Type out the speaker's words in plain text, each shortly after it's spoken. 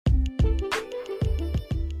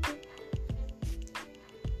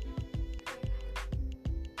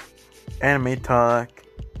Anime talk,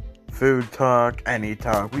 food talk, any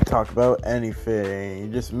talk. We talk about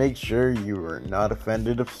anything. Just make sure you are not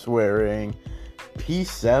offended of swearing.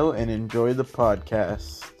 Peace out and enjoy the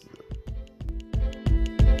podcast.